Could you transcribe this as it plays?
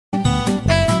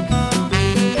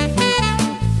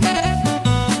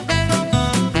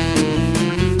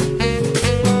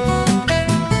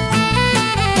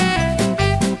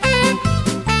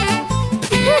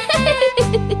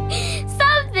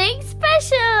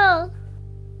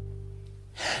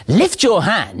Lift your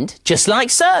hand just like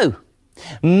so.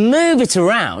 Move it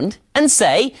around and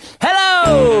say,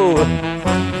 hello!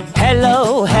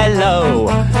 Hello, hello,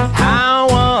 how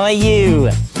are you?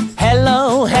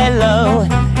 Hello, hello,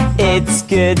 it's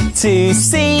good to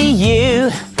see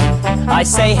you. I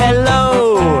say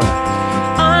hello,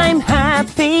 I'm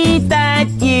happy that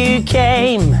you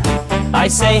came. I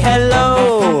say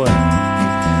hello,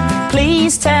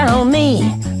 please tell me,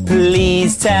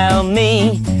 please tell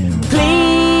me,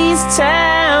 please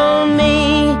tell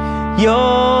me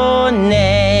your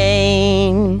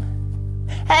name.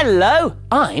 Hello,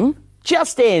 I'm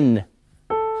Justin.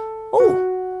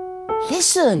 Oh,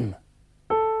 listen.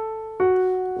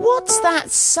 What's that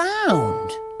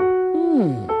sound?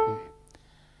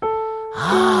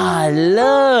 Ah,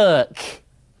 look.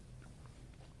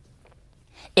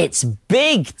 It's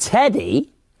Big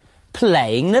Teddy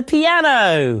playing the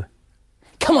piano.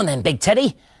 Come on then, Big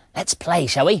Teddy. Let's play,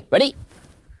 shall we? Ready?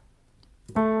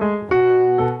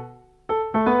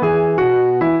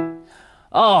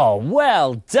 Oh,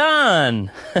 well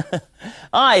done.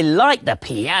 I like the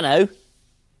piano.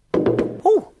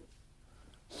 Oh,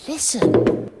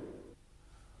 listen.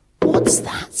 What's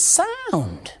that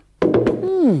sound?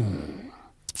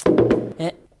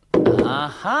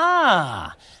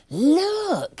 Aha!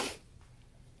 Look!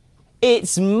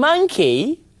 It's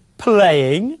Monkey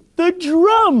playing the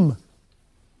drum.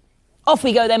 Off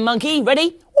we go then, Monkey.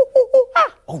 Ready?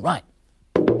 All right.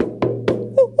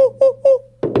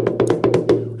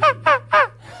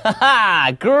 Ha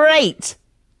ha! Great!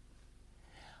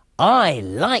 I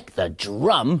like the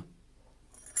drum.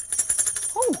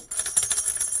 Oh,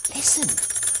 listen.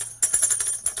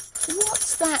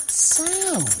 What's that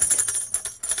sound?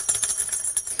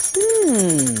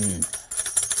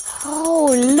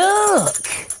 Oh, look!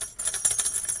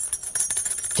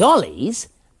 Dolly's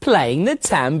playing the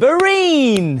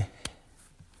tambourine.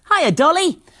 Hiya,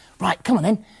 Dolly. Right, come on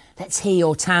then. Let's hear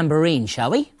your tambourine, shall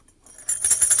we?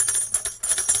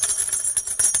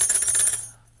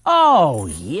 Oh,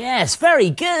 yes, very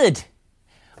good.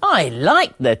 I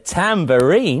like the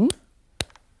tambourine.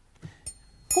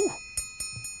 Oh,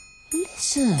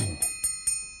 listen.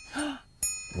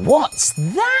 What's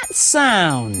that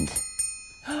sound?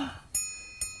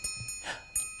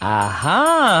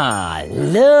 Aha,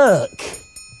 look.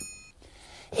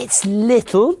 It's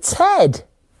little Ted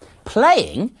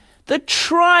playing the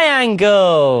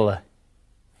triangle.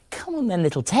 Come on then,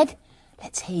 little Ted.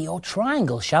 Let's hear your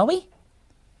triangle, shall we?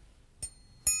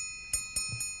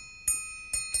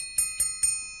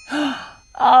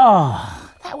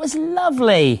 Oh, that was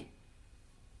lovely.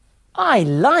 I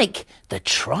like the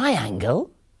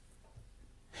triangle.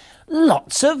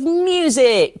 Lots of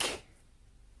music.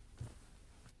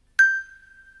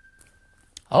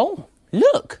 Oh,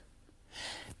 look.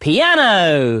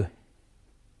 Piano.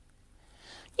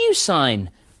 You sign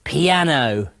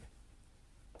piano.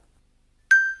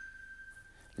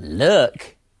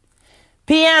 Look.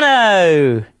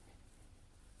 Piano.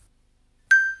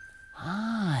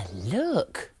 Ah,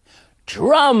 look.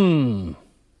 Drum.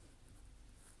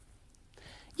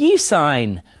 You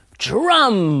sign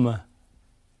drum.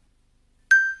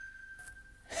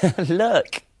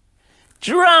 Look.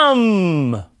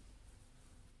 Drum.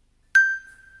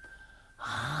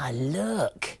 Ah,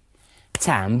 look.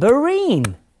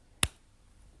 Tambourine.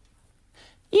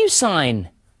 You sign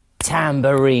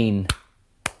tambourine.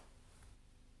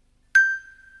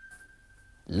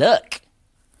 Look.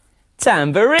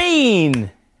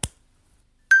 Tambourine.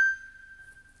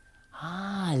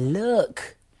 Ah,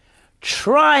 look.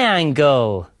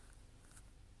 Triangle.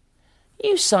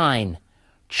 You sign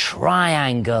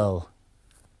triangle.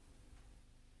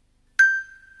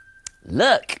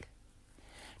 Look.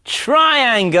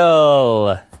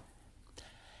 Triangle.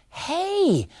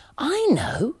 Hey, I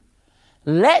know.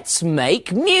 Let's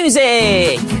make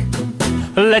music.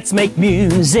 Let's make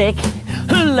music.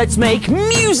 Let's make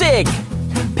music.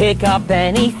 Pick up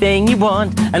anything you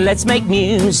want and let's make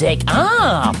music.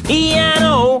 Ah,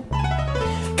 piano.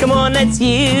 Come on, let's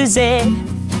use it.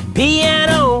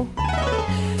 Piano.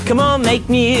 Come on, make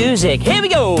music. Here we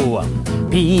go.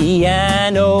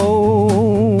 Piano.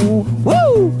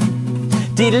 Woo!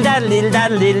 Diddle daddle diddle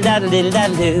daddle diddle daddle diddle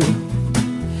daddle do.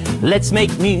 Let's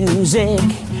make music.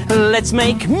 Let's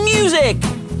make music.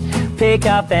 Pick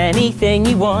up anything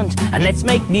you want and let's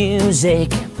make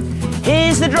music.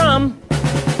 Here's the drum.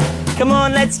 Come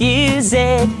on, let's use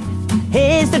it.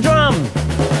 Here's the drum.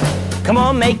 Come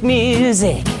on, make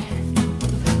music.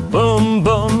 Boom,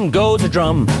 boom, goes the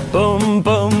drum. Boom,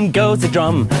 boom, goes the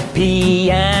drum.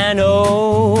 Piano.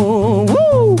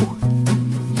 Woo!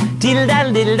 Diddle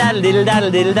daddle diddle daddle diddle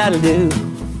daddle diddle daddle do.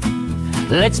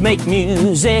 Let's make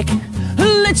music.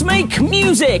 Let's make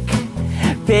music.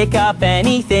 Pick up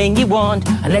anything you want.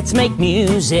 Let's make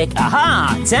music.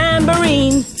 Aha!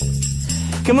 Tambourine.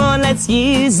 Come on, let's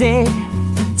use it.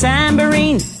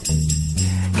 Tambourine.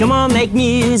 Come on, make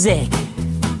music.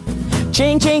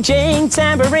 Ching, ching, ching,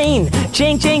 tambourine.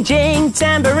 Ching, ching, ching,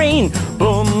 tambourine.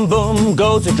 Boom, boom,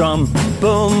 goes a drum.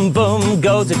 Boom, boom,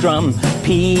 goes a drum.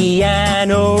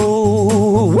 Piano.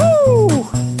 Woo!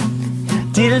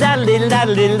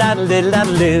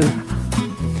 Diddle-daddle-diddle-daddle-diddle-daddle-diddle-daddle-doo.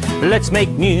 Let's make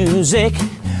music.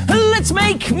 Let's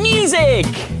make music.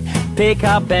 Pick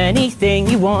up anything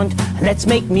you want. Let's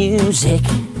make music.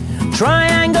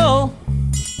 Triangle.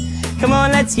 Come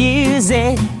on, let's use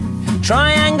it.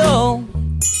 Triangle.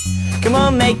 Come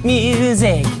on, make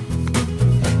music.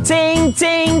 Ting,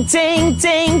 ting, ting,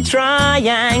 ting,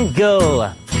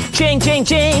 triangle. Ching, ching,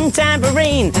 ching,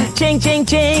 tambourine. Ching, ching,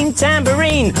 ching,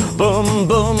 tambourine. Boom,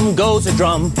 boom, goes a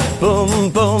drum. Boom,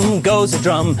 boom, goes a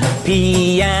drum.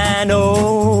 Piano.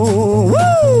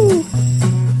 Woo!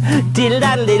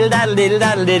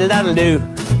 Diddle-daddle-diddle-daddle-diddle-daddle-diddle-daddle-doo.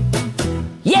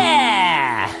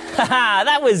 Yeah! Haha,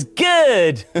 that was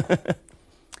good!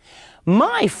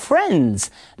 My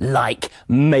friends like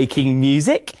making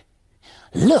music.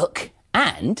 Look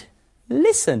and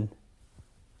listen.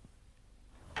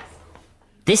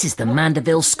 This is the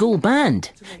Mandeville School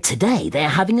Band. Today they're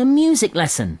having a music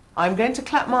lesson. I'm going to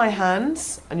clap my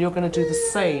hands and you're going to do the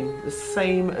same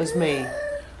as me.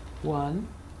 1,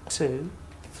 2,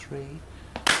 3.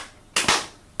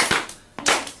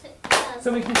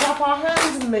 So we can clap our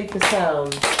hands and make a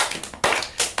sound.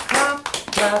 Clap,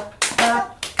 clap,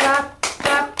 clap, clap,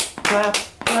 clap, clap, clap,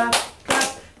 clap.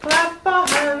 Clap our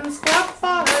hands, clap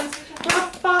our hands,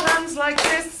 clap our hands like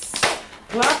this.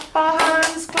 Clap our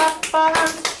hands, clap our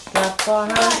hands, clap our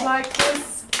hands like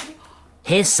this.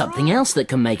 Here's something else that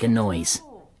can make a noise.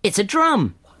 It's a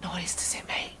drum. What noise does it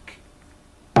make?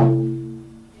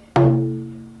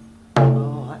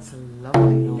 Oh, that's a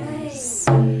lovely noise.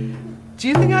 Do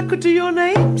you think I could do your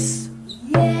names?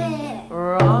 Yeah.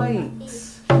 Right.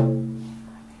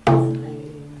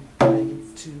 3,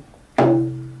 2.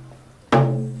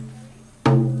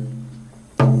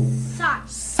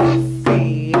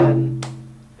 Safian.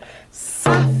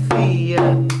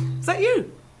 Safian. Is that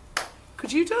you?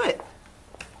 Could you do it?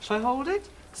 Shall I hold it?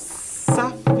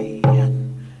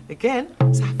 Safian. Again.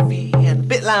 Safian. A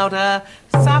bit louder.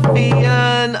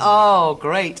 Safian. Oh,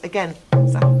 great. Again.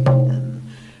 Safian.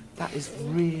 That is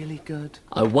really good.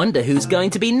 I wonder who's going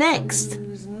to be next.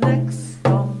 Who's next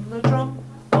on the drum?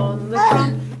 On the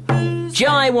drum. Who's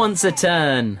Jai wants a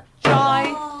turn.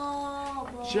 Jai.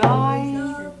 Jai.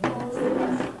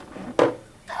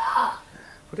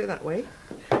 Put it that way.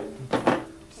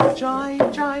 Jai,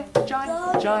 jai, jai,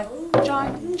 jai,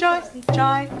 jai, jai,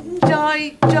 jai,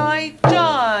 jai, jai,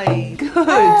 jai.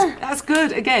 Good. That's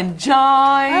good. Again.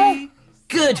 Jai.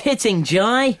 Good hitting,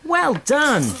 Jai. Well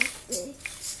done.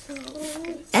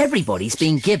 Everybody's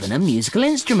been given a musical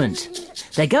instrument.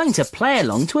 They're going to play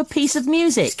along to a piece of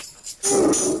music.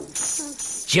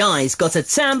 Jai's got a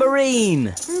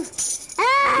tambourine.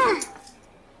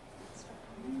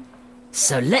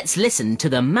 So let's listen to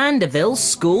the Mandeville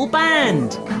School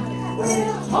Band.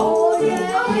 We're holding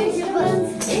our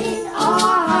instruments in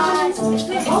our hands.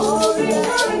 We're holding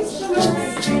our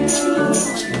instruments too.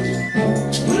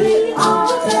 We are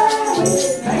very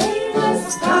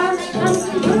famous band, and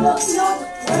we will not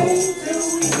wait till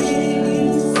we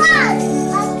sing.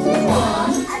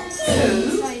 1,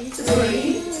 2,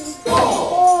 3,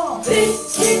 4.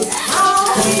 This is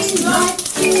how we like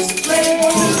to play.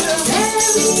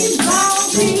 Very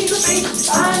loudly, the big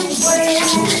band way.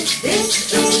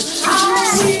 This is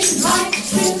how we like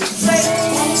to play.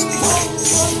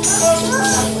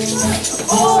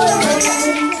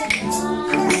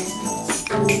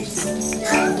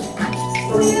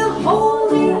 We're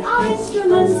holding our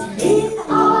instruments in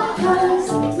our hands.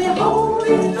 We're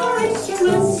holding our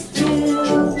instruments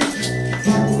still.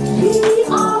 We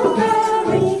are a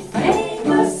very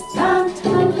famous band,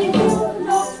 and we will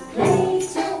not play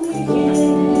till we hear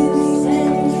you say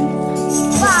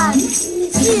 1,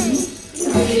 2,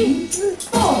 3,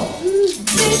 4.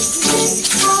 This is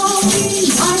how we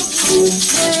like to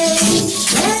play.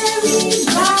 Very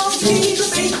loudly, the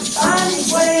big band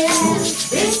way.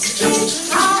 This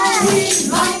is how we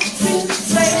like to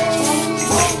play.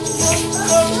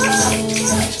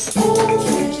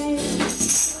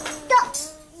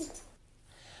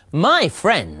 My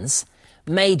friends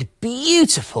made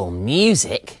beautiful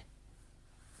music.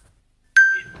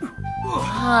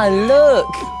 Ah,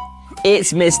 look!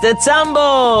 It's Mr.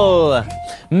 Tumble!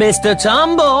 Mr.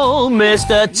 Tumble!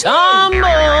 Mr.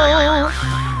 Tumble!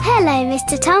 Hello,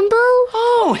 Mr. Tumble.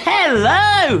 Oh,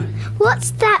 hello! What's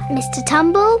that, Mr.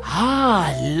 Tumble?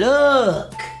 Ah,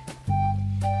 look!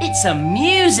 It's a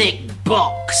music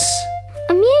box!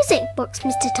 A music box,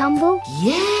 Mr. Tumble.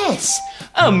 Yes,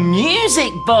 a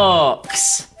music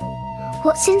box!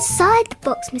 What's inside the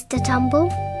box, Mr.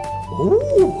 Tumble?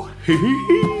 Ooh!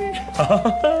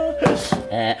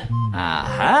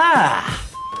 Aha!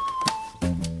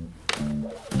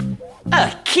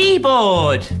 A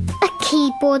keyboard! A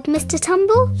keyboard, Mr.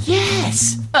 Tumble.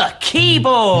 Yes, a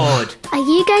keyboard! Are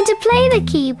you going to play the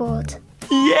keyboard?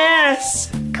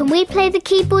 Yes! Can we play the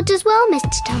keyboard as well,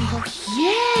 Mr. Tumble?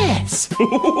 Yes!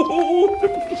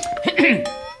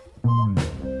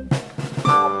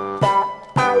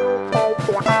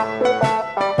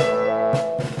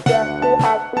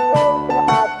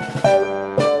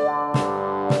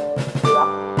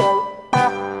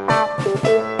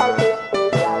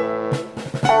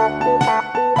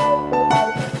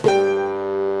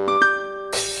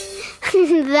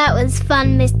 That was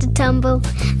fun, Mr. Tumble.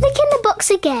 Look in the box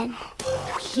again.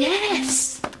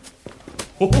 Yes!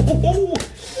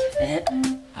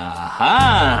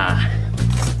 Aha!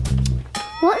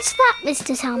 What's that,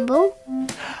 Mr. Tumble?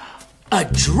 A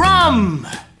drum!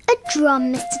 A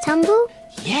drum, Mr. Tumble.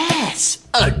 Yes,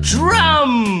 a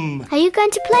drum! Are you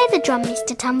going to play the drum,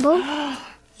 Mr. Tumble?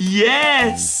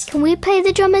 Yes! Can we play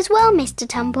the drum as well, Mr.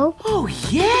 Tumble? Oh,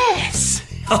 yes!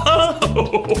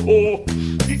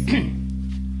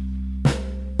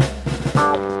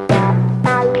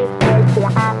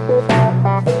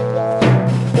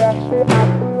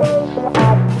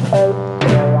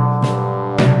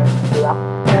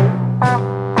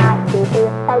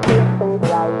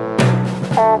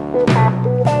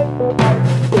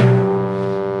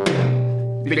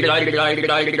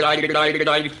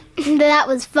 That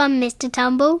was fun, Mr.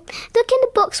 Tumble. Look in the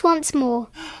box once more.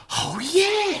 Oh,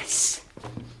 yes!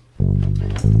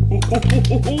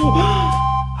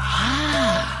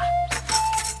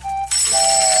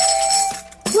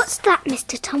 What's that,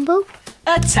 Mr. Tumble?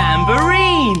 A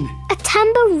tambourine! A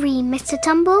tambourine, Mr.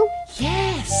 Tumble.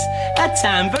 Yes, a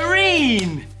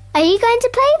tambourine! Are you going to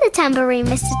play the tambourine,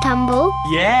 Mr. Tumble?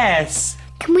 Yes!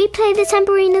 Can we play the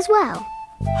tambourine as well?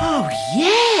 Oh,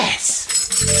 yes!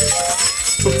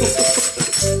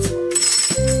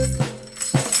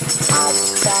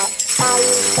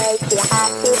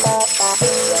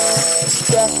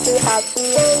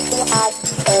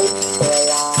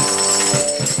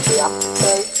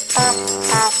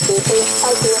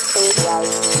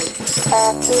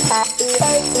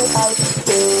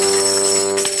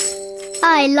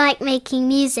 I like making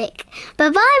music.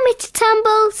 Bye-bye, Mr.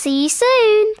 Tumble. See you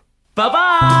soon.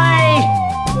 Bye-bye!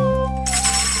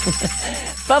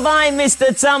 Bye-bye,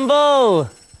 Mr. Tumble!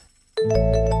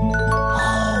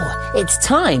 Oh, it's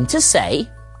time to say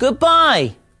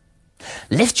goodbye.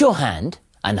 Lift your hand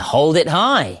and hold it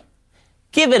high.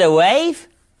 Give it a wave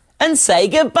and say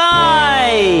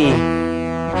goodbye.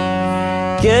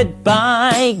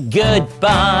 Goodbye,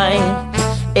 goodbye.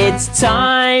 It's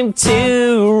time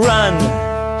to run.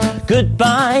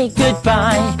 Goodbye,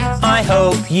 goodbye. I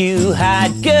hope you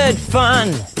had good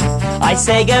fun. I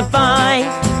say goodbye.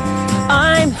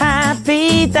 I'm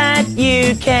happy that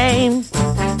you came.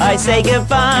 I say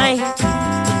goodbye.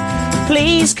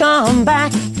 Please come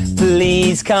back.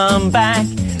 Please come back.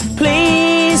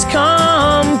 Please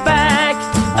come back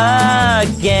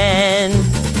again.